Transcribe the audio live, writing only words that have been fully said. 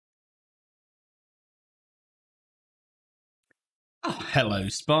Oh, hello,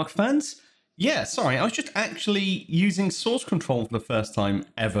 Spark fans. Yeah, sorry, I was just actually using source control for the first time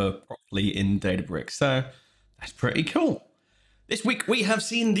ever properly in Databricks, so that's pretty cool. This week we have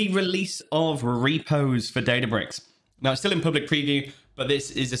seen the release of Repos for Databricks. Now, it's still in public preview, but this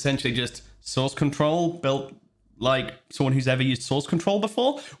is essentially just source control built like someone who's ever used source control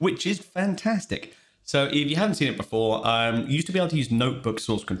before, which is fantastic. So if you haven't seen it before, you used to be able to use notebook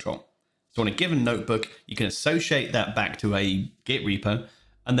source control. So on a given notebook, you can associate that back to a Git repo.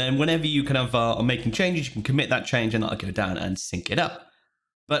 And then whenever you kind of are making changes, you can commit that change and that'll go down and sync it up.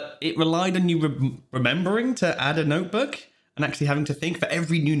 But it relied on you remembering to add a notebook and actually having to think for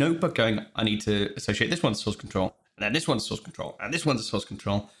every new notebook going, I need to associate this one's source control, and then this one's source control, and this one's a source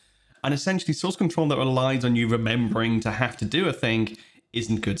control. And essentially source control that relies on you remembering to have to do a thing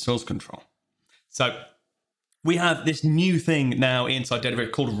isn't good source control. So we have this new thing now inside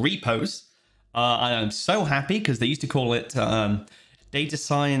Databricks called Repos. I am so happy because they used to call it data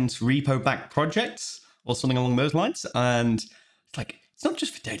science repo back projects or something along those lines. And it's like, it's not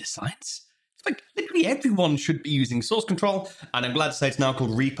just for data science. It's like literally everyone should be using source control. And I'm glad to say it's now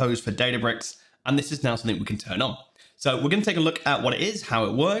called Repos for Databricks. And this is now something we can turn on. So we're going to take a look at what it is, how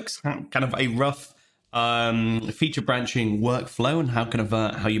it works, kind of a rough feature branching workflow and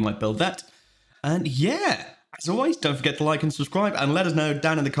how you might build that. And yeah, as always, don't forget to like and subscribe and let us know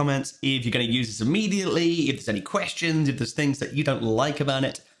down in the comments if you're going to use this immediately, if there's any questions, if there's things that you don't like about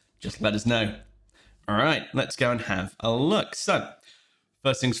it, just let us know. All right, let's go and have a look. So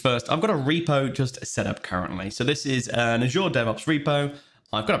first things first, I've got a repo just set up currently. So this is an Azure Devops repo.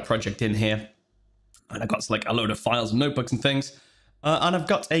 I've got a project in here and I've got like a load of files and notebooks and things. And I've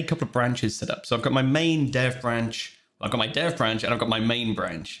got a couple of branches set up. So I've got my main dev branch, I've got my dev branch and I've got my main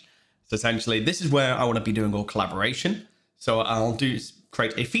branch. So essentially, this is where I want to be doing all collaboration. So I'll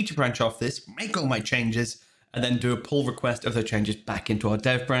create a feature branch off this, make all my changes, and then do a pull request of those changes back into our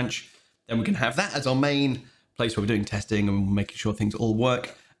dev branch. Then we can have that as our main place where we're doing testing and making sure things all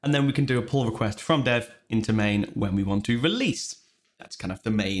work. And then we can do a pull request from dev into main when we want to release. That's kind of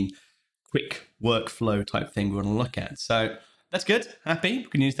the main quick workflow type thing we want to look at. So that's good. Happy. We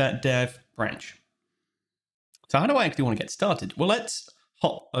can use that dev branch. So how do I actually want to get started? Well, let's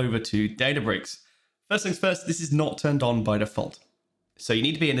hop over to Databricks. First things first, this is not turned on by default. So you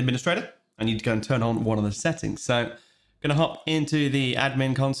need to be an administrator and you need to go and turn on one of the settings. So I'm going to hop into the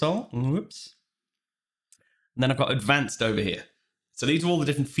admin console. Whoops. And then I've got advanced over here. So these are all the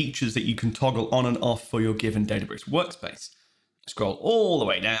different features that you can toggle on and off for your given Databricks workspace. Scroll all the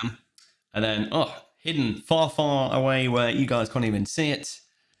way down and then, hidden far, far away where you guys can't even see it,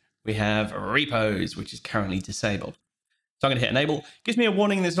 we have Repos, which is currently disabled. So I'm going to hit enable. Gives me a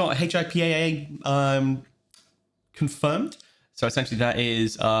warning there's not a HIPAA confirmed. So essentially that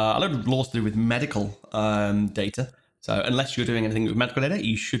is a load of laws to do with medical data. So unless you're doing anything with medical data,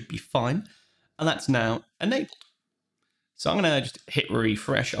 you should be fine. And that's now enabled. So I'm going to just hit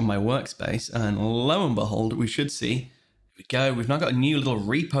refresh on my workspace. And lo and behold, we should see, here we go. We've now got a new little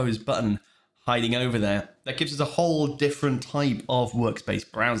Repos button hiding over there. That gives us a whole different type of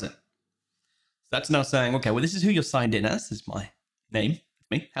workspace browser. That's now saying, okay, well, this is who you're signed in as. This is my name. It's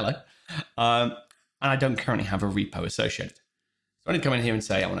me. Hello. And I don't currently have a repo associated. So I need to come in here and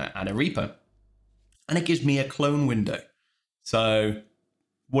say, I want to add a repo. And it gives me a clone window. So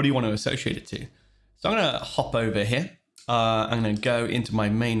what do you want to associate it to? So I'm going to hop over here. I'm going to go into my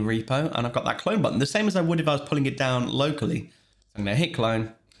main repo. And I've got that clone button, the same as I would if I was pulling it down locally. So I'm going to hit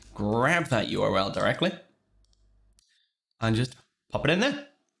clone, grab that URL directly, and just pop it in there.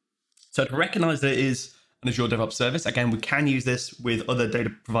 So to recognize that it is an Azure DevOps service, again, we can use this with other data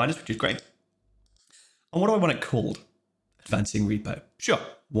providers, which is great. And what do I want it called? Advancing Repo. Sure,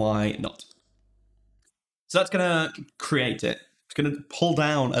 why not? So that's going to create it. It's going to pull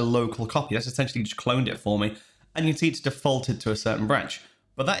down a local copy. That's essentially just cloned it for me. And you can see it's defaulted to a certain branch.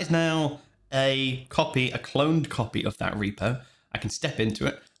 But that is now a copy, a cloned copy of that repo. I can step into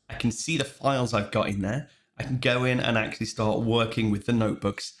it. I can see the files I've got in there. I can go in and actually start working with the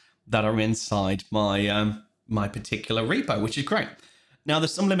notebooks that are inside my my particular repo, which is great. Now,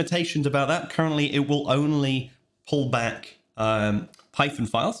 there's some limitations about that. Currently, it will only pull back Python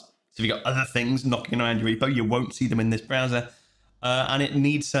files. So if you've got other things knocking around your repo, you won't see them in this browser. And it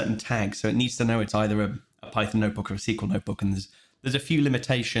needs certain tags. So it needs to know it's either a Python notebook or a SQL notebook. And there's a few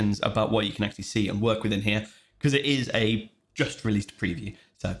limitations about what you can actually see and work within here because it is a just released preview.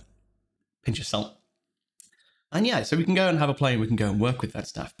 So pinch of salt. And yeah, so we can go and have a play and we can go and work with that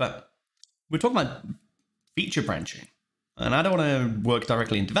stuff. But we're talking about feature branching. And I don't want to work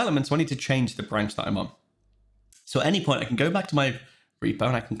directly in development, so I need to change the branch that I'm on. So at any point, I can go back to my repo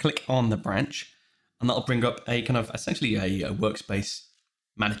and I can click on the branch. and that'll bring up a kind of essentially a workspace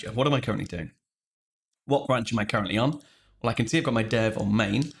manager. What am I currently doing? What branch am I currently on? Well, I can see I've got my dev on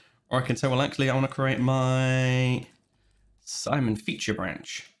main, or I can say, well, actually, I want to create my Simon feature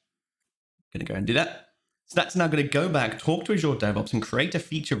branch. I'm going to go and do that. So that's now going to go back, talk to Azure DevOps, and create a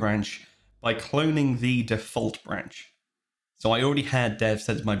feature branch by cloning the default branch. So I already had dev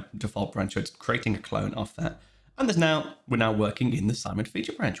set as my default branch, so it's creating a clone of that. And we're now working in the Simon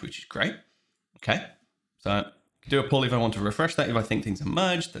feature branch, which is great. Okay, so I can do a pull if I want to refresh that. If I think things are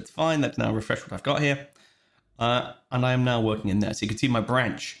merged, that's fine. Let's now refresh what I've got here. And I am now working in there. So you can see my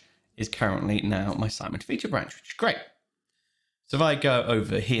branch is currently now my Simon feature branch, which is great. So if I go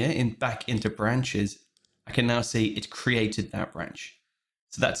over here back into branches, I can now see it's created that branch.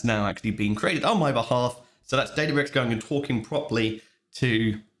 So that's now actually being created on my behalf. So that's Databricks going and talking properly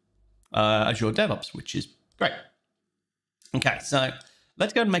to Azure DevOps, which is great. Okay, so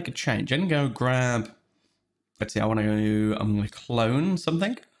let's go and make a change. I'm going to go grab, let's see, I'm going to clone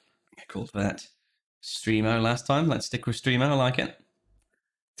something. I called that Streamo last time. Let's stick with Streamo, I like it.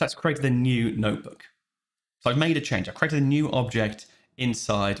 So let's create the new notebook. So I've made a change. I created a new object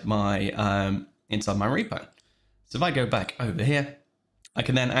inside my repo. So if I go back over here, I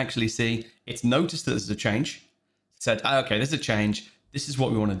can then actually see it's noticed that there's a change. It said, okay, there's a change. This is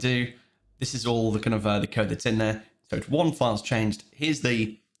what we want to do. This is all the kind of the code that's in there. So it's one file's changed. Here's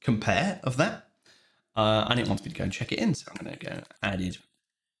the compare of that. And it wants me to go and check it in. So I'm going to go added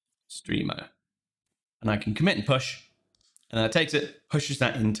Streamo. And I can commit and push. And then it takes it, pushes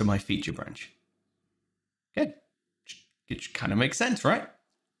that into my feature branch. Good. Which kind of makes sense, right?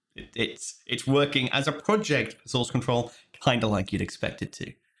 It's working as a project for source control, kind of like you'd expect it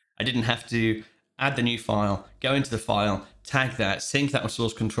to. I didn't have to add the new file, go into the file, tag that, sync that with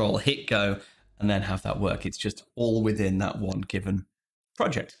source control, hit go, and then have that work. It's just all within that one given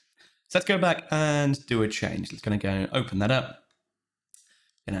project. So let's go back and do a change. Let's going to go open that up.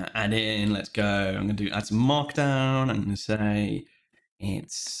 Going to add in, let's go. I'm going to add some markdown. I'm going to say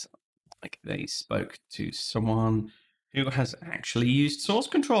it's like they spoke to someone who has actually used source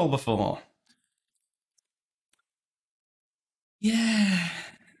control before. Yeah.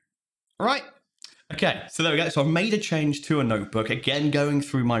 Right. Okay, so there we go. So I've made a change to a notebook, again, going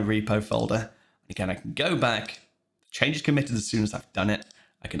through my repo folder. Again, I can go back, change is committed as soon as I've done it.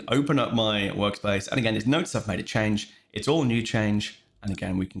 I can open up my workspace. And again, it's notice I've made a change. It's all new change. And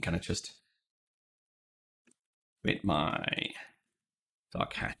again, we can kind of just with my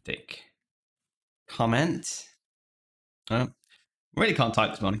sarcastic comment. Really can't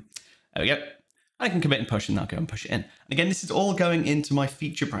type this morning. There we go. I can commit and push, and I'll go and push it in. And again, this is all going into my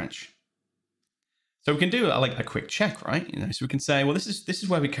feature branch. So we can do like a quick check, right? So we can say, well, this is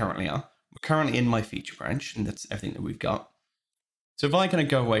where we currently are. We're currently in my feature branch, and that's everything that we've got. So if I kind of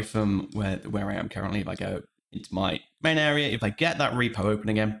go away from where I am currently, if I go into my main area, if I get that repo open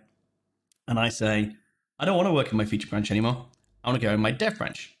again, and I say, I don't want to work in my feature branch anymore. I want to go in my dev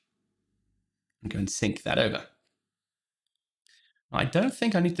branch and go and sync that over. I don't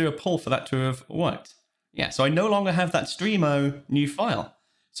think I need to do a pull for that to have worked. Yeah, so I no longer have that Streamo new file.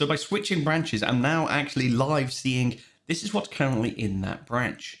 So by switching branches, I'm now actually live seeing this is what's currently in that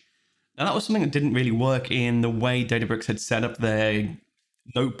branch. Now that was something that didn't really work in the way Databricks had set up their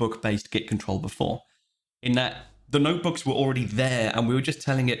notebook-based Git control before. In that the notebooks were already there and we were just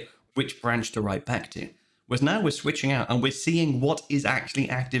telling it which branch to write back to. Whereas now we're switching out and we're seeing what is actually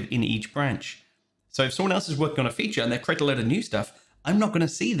active in each branch. So if someone else is working on a feature and they've created a load of new stuff, I'm not going to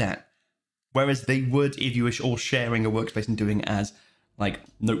see that. Whereas they would if you were all sharing a workspace and doing as like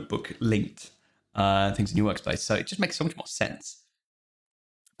notebook linked things in your workspace. So it just makes so much more sense.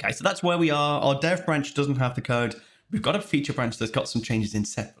 Okay, so that's where we are. Our dev branch doesn't have the code. We've got a feature branch that's got some changes in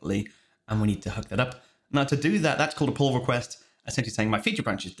separately, and we need to hook that up. Now to do that, that's called a pull request, essentially saying my feature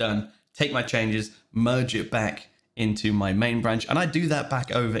branch is done, take my changes, merge it back into my main branch, and I do that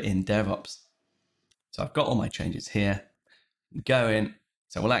back over in Devops. So I've got all my changes here. Go in.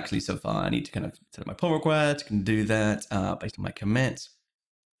 So well, actually, so far I need to kind of set up my pull request. I can do that based on my commits.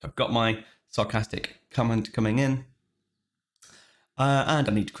 So I've got my sarcastic comment coming in. And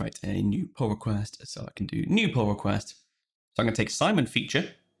I need to create a new pull request. So I can do new pull request. So I'm going to take Simon feature,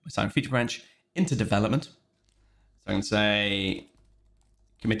 my Simon feature branch, into development. So I'm going to say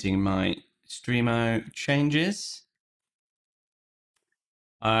committing my Streamo changes.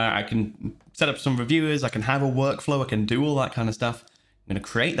 I can set up some reviewers. I can have a workflow. I can do all that kind of stuff. I'm going to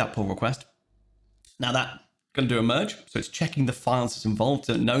create that pull request. Now that's going to do a merge. So it's checking the files that's involved.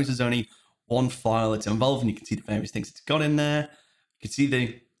 So it knows there's only one file that's involved, and you can see the various things it's got in there. You can see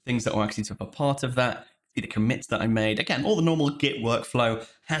the things that are actually sort of a part of that. see the commits that I made. Again, all the normal Git workflow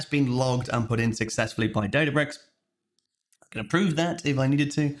has been logged and put in successfully by Databricks. I can approve that if I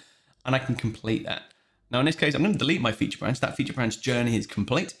needed to, and I can complete that. Now, in this case, I'm going to delete my feature branch. That feature branch journey is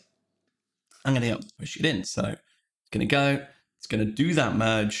complete. I'm going to push it in. So it's going to go, it's going to do that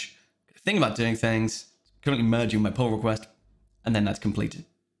merge, think about doing things, currently merging my pull request, and then that's completed.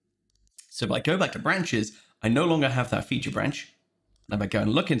 So if I go back to branches, I no longer have that feature branch. And if I go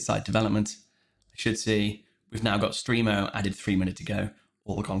and look inside development, I should see we've now got Streamo added 3 minutes ago,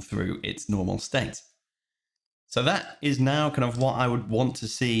 all gone through its normal state. So that is now kind of what I would want to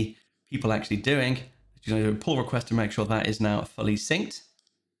see people actually doing. You're going to do a pull request to make sure that is now fully synced.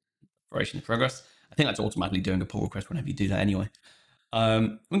 Operation in progress. I think that's automatically doing a pull request whenever you do that anyway.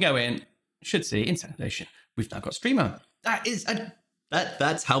 We go in, should see in Foundation, we've now got Streamo.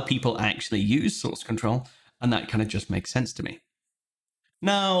 That's how people actually use source control, and that kind of just makes sense to me.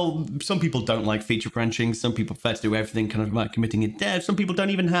 Now, some people don't like feature branching. Some people prefer to do everything kind of like committing in dev. Some people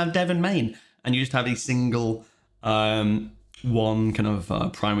don't even have dev and main, and you just have a single one kind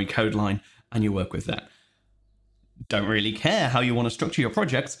of primary code line, and you work with that. Don't really care how you want to structure your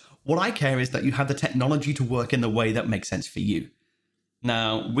projects. What I care is that you have the technology to work in the way that makes sense for you.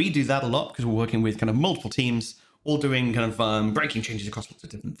 Now, we do that a lot because we're working with kind of multiple teams, all doing kind of breaking changes across lots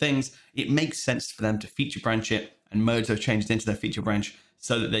of different things. It makes sense for them to feature branch it and merge those changes into their feature branch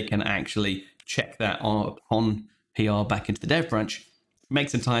so that they can actually check that on PR back into the dev branch. It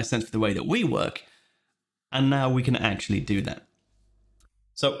makes entire sense for the way that we work. And now we can actually do that.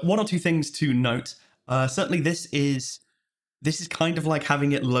 So one or two things to note. Certainly this is kind of like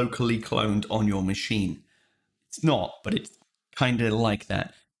having it locally cloned on your machine. It's not, but it's kind of like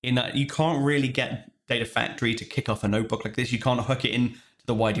that. In that you can't really get Data Factory to kick off a notebook like this. You can't hook it into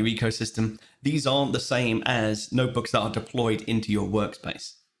the wider ecosystem. These aren't the same as notebooks that are deployed into your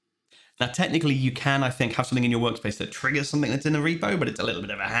workspace. Now, technically, you can, I think, have something in your workspace that triggers something that's in a repo, but it's a little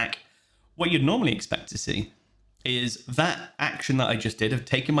bit of a hack. What you'd normally expect to see is that action that I just did of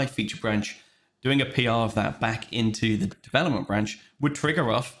taking my feature branch, doing a PR of that back into the development branch would trigger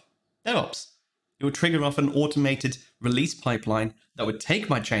off Devops. It would trigger off an automated release pipeline that would take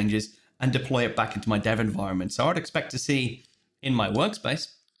my changes and deploy it back into my dev environment. So I'd expect to see in my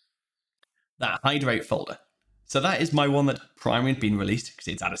workspace that hydrate folder. So that is my one that primarily been released because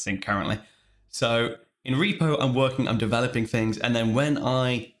it's out of sync currently. So in Repo, I'm developing things. And then when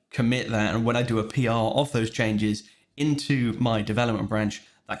I commit that and when I do a PR of those changes into my development branch,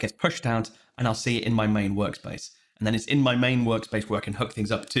 that gets pushed out and I'll see it in my main workspace. And then it's in my main workspace where I can hook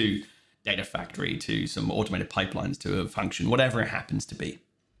things up to Data Factory, to some automated pipelines, to a function, whatever it happens to be.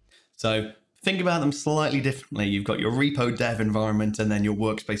 So think about them slightly differently. You've got your repo dev environment and then your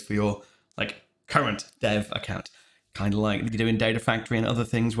workspace for your like current dev account. Kind of like you do in Data Factory and other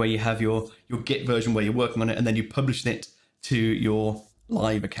things where you have your Git version where you're working on it and then you publish it to your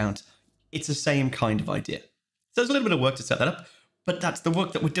live account. It's the same kind of idea. So there's a little bit of work to set that up, but that's the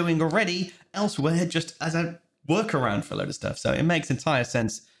work that we're doing already elsewhere just as a workaround for a load of stuff. So it makes entire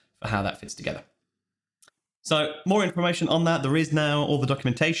sense for how that fits together. So more information on that. There is now all the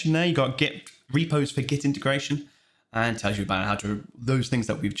documentation there. You got Git repos for Git integration and tells you about how to those things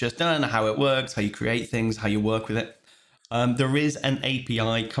that we've just done, how it works, how you create things, how you work with it. There is an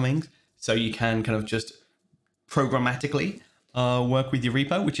API coming, so you can kind of just programmatically work with your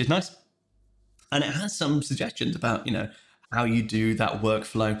repo, which is nice. And it has some suggestions about, how you do that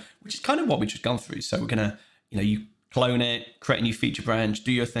workflow, which is kind of what we've just gone through. So we're going to, you clone it, create a new feature branch,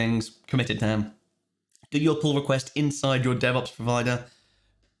 do your things, commit it down, do your pull request inside your DevOps provider.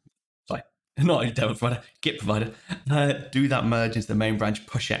 Sorry, not a DevOps provider, Git provider. Do that merge into the main branch,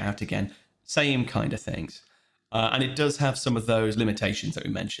 push it out again. Same kind of things. And it does have some of those limitations that we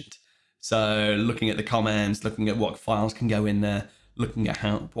mentioned. So looking at the comments, looking at what files can go in there, looking at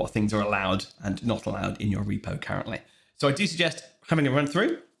what things are allowed and not allowed in your repo currently. So I do suggest having a run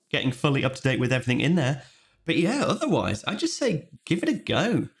through, getting fully up to date with everything in there. But yeah, otherwise, I just say give it a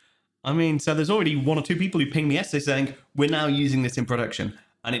go. I mean, so there's already one or two people who pinged me yesterday saying, we're now using this in production.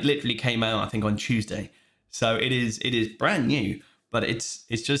 And it literally came out, I think, on Tuesday. So it is brand new, but it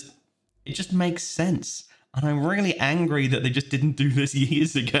just makes sense. And I'm really angry that they just didn't do this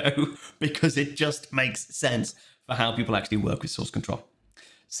years ago because it just makes sense for how people actually work with source control.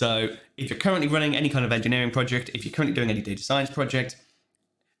 So if you're currently running any kind of engineering project, if you're currently doing any data science project,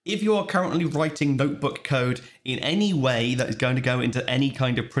 if you are currently writing notebook code in any way that is going to go into any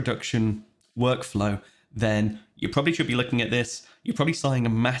kind of production workflow, then you probably should be looking at this. You're probably sighing a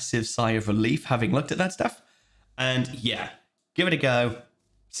massive sigh of relief having looked at that stuff. And yeah, give it a go.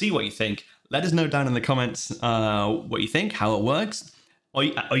 See what you think. Let us know down in the comments what you think, how it works.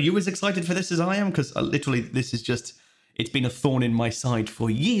 Are you as excited for this as I am? Because literally, this is just, it's been a thorn in my side for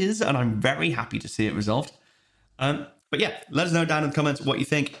years, and I'm very happy to see it resolved. But yeah, let us know down in the comments what you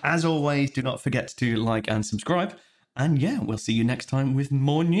think. As always, do not forget to like and subscribe. And yeah, we'll see you next time with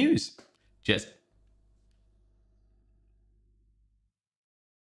more news. Cheers.